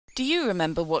Do you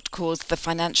remember what caused the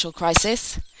financial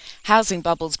crisis? Housing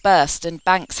bubbles burst and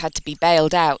banks had to be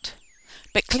bailed out.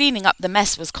 But cleaning up the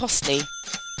mess was costly.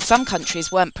 Some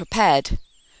countries weren't prepared.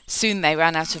 Soon they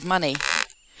ran out of money.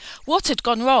 What had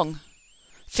gone wrong?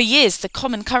 For years, the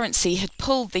common currency had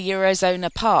pulled the Eurozone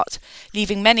apart,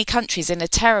 leaving many countries in a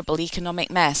terrible economic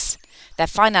mess. Their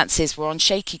finances were on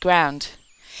shaky ground.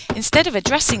 Instead of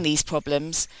addressing these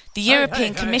problems, the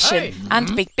European Commission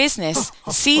and big business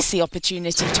seized the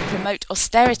opportunity to promote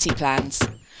austerity plans.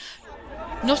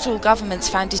 Not all governments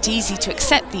found it easy to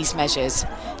accept these measures.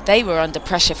 They were under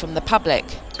pressure from the public.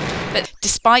 But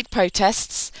despite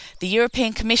protests, the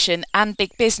European Commission and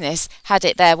big business had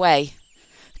it their way.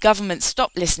 Governments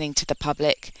stopped listening to the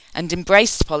public and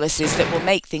embraced policies that will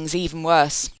make things even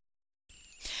worse.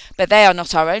 But they are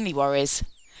not our only worries.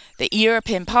 The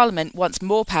European Parliament wants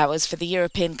more powers for the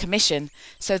European Commission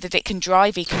so that it can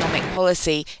drive economic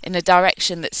policy in a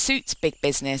direction that suits big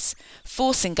business,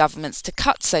 forcing governments to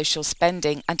cut social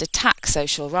spending and attack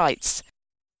social rights,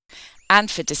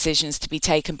 and for decisions to be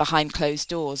taken behind closed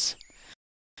doors.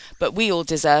 But we all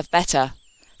deserve better.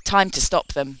 Time to stop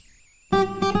them.